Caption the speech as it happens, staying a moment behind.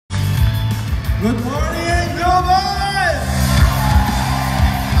Good morning, Global!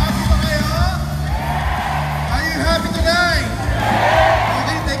 Happy ba kayo? Are you happy tonight?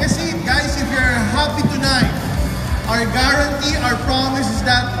 Okay, take a seat. Guys, if you're happy tonight, our guarantee, our promise is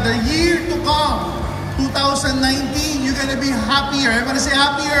that the year to come, 2019, you're gonna be happier. Everybody say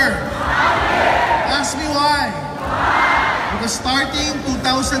happier. Happier. Ask me why. Because starting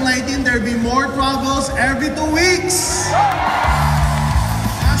 2019, there'll be more troubles every 2 weeks.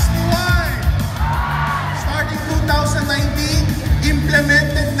 Ask me why. Starting 2019,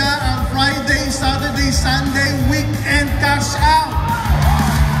 implemented na ang Friday, Saturday, Sunday, weekend cash out.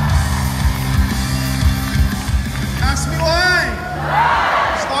 Ask me why.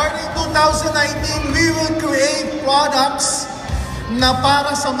 Starting 2019, we will create products na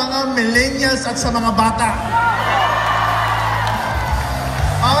para sa mga millennials at sa mga bata.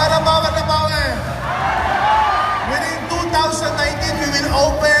 Within 2019, we will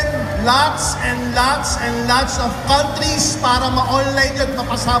open lots and lots and lots of countries para ma-online at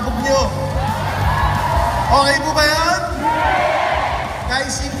mapasabog nyo. Okay po ba yan?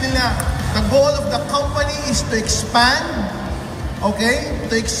 Guys, simple na. The goal of the company is to expand. Okay?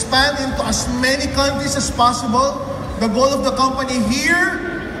 To expand into as many countries as possible. The goal of the company here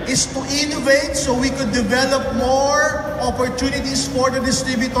is to innovate so we could develop more opportunities for the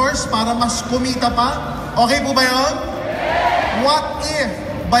distributors para mas kumita pa. Okay po ba yun? What if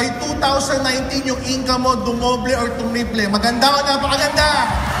by 2019 yung income mo dumoble or tumiple? Maganda o napakaganda?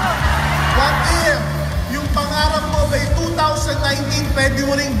 What if yung pangarap mo by 2019 pwede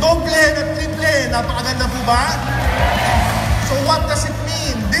mo ring doble at triple? Napakaganda po ba? So what does it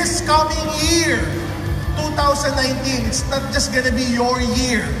mean? This coming year, 2019, it's not just gonna be your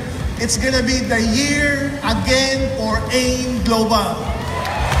year. It's gonna be the year again for AIM Global.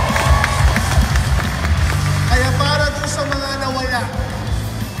 Kaya para dun sa mga nawala,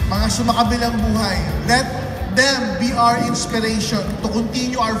 mga sumakabilang buhay, let them be our inspiration to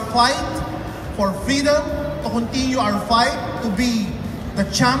continue our fight for freedom, to continue our fight to be the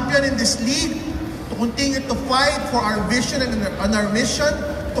champion in this league, to continue to fight for our vision and our mission,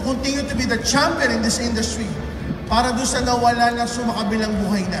 to continue to be the champion in this industry. Para doon sa nawala na sumakabilang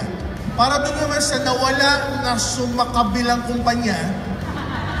buhay na. Para doon naman sa nawala na sumakabilang kumpanya,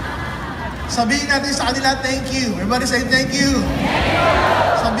 sabihin natin sa kanila, thank you. Everybody say thank you.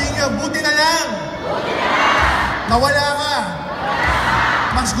 Sabihin nyo, buti na lang. Nawala ka.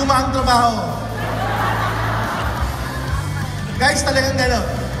 Mas gumaang trabaho. Guys, talagang gano'n.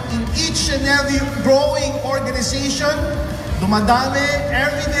 In each and every growing organization, dumadami,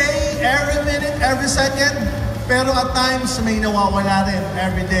 every day, every minute, every second. Pero at times, may nawawala rin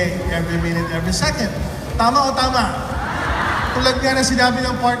every day, every minute, every second. Tama o tama? Tulad nga na sinabi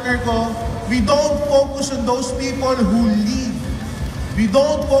ng partner ko, we don't focus on those people who leave. We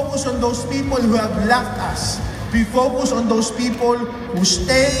don't focus on those people who have left us. We focus on those people who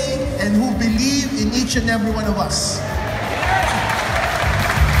stay and who believe in each and every one of us.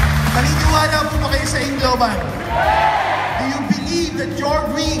 Naniniwala po ba kayo sa AIM Global? Do you believe that your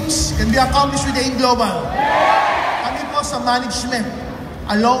dreams can be accomplished with AIM Global? Kami po sa management,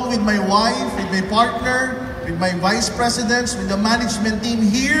 along with my wife, with my partner, with my vice presidents, with the management team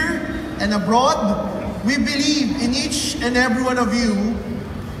here and abroad, we believe in each and every one of you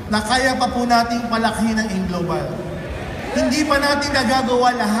na kaya pa po nating palaki ng AIM Global. Hindi pa natin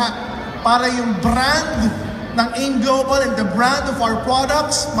nagagawa lahat para yung brand ng AIM Global and the brand of our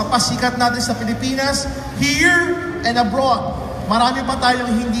products mapasikat natin sa Pilipinas, here and abroad. Marami pa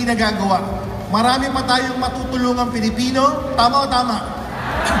tayong hindi nagagawa. Marami pa tayong matutulungang Pilipino. Tama o tama?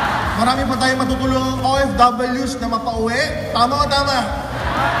 Marami pa tayong matutulungang OFWs na mapauwi. Tama o tama?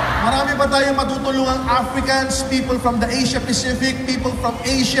 Marami pa tayong matutulungang Africans, people from the Asia Pacific, people from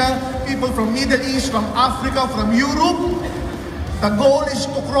Asia, people from Middle East, from Africa, from Europe. The goal is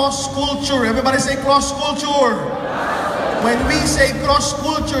to cross culture. Everybody say cross culture. When we say cross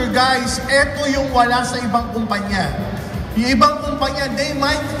culture, guys, eto yung wala sa ibang kumpanya. Yung ibang kumpanya, they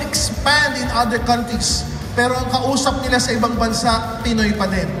might expand in other countries. Pero ang kausap nila sa ibang bansa, Pinoy pa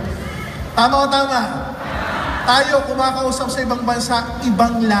din. Tama o tama? Tayo kumakausap sa ibang bansa,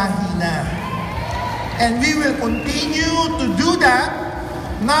 ibang lahi na. And we will continue to do that,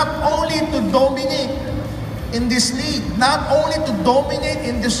 not only to dominate in this league, not only to dominate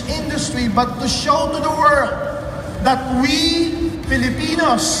in this industry, but to show to the world that we,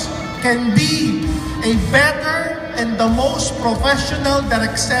 Filipinos, can be a better and the most professional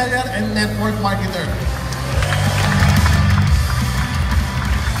direct seller and network marketer.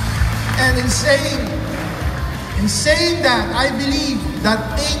 And in saying that, I believe that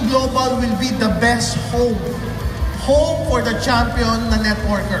AIM Global will be the best home for the champion na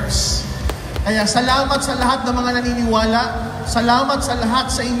networkers. Kaya salamat sa lahat ng mga naniniwala. Salamat sa lahat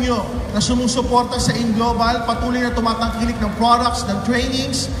sa inyo na sumusuporta sa InGlobal, patuloy na tumatangkilik ng products, ng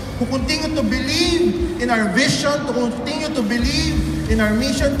trainings, who continue to believe in our vision, to continue to believe in our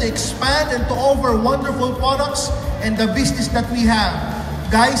mission to expand and to offer wonderful products and the business that we have.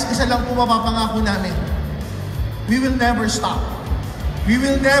 Guys, isa lang po mapapangako namin. We will never stop. We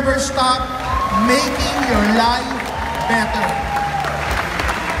will never stop making your life better.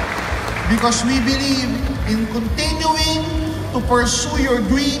 Because we believe in continuing to pursue your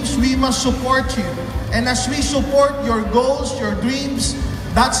dreams, we must support you. And as we support your goals, your dreams,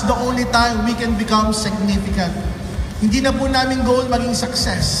 that's the only time we can become significant. Hindi na po namin goal maging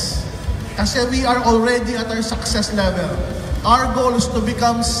success. Kasi we are already at our success level. Our goal is to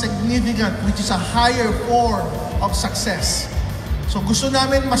become significant, which is a higher form of success. So gusto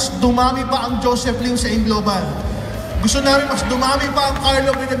namin mas dumami pa ang Joseph Lim sa InGlobal. Gusto namin mas dumami pa ang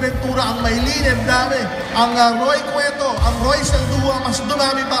Carlo Benaventura, ang Maylene and Dami, ang Roy Cueto, ang Roy Saldua, mas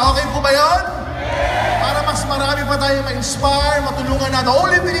dumami pa. Okay po ba yun? Para mas marami pa tayo ma-inspire, matulungan na not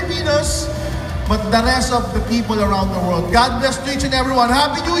only Filipinos, but the rest of the people around the world. God bless to each and everyone.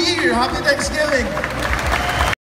 Happy New Year! Happy Thanksgiving!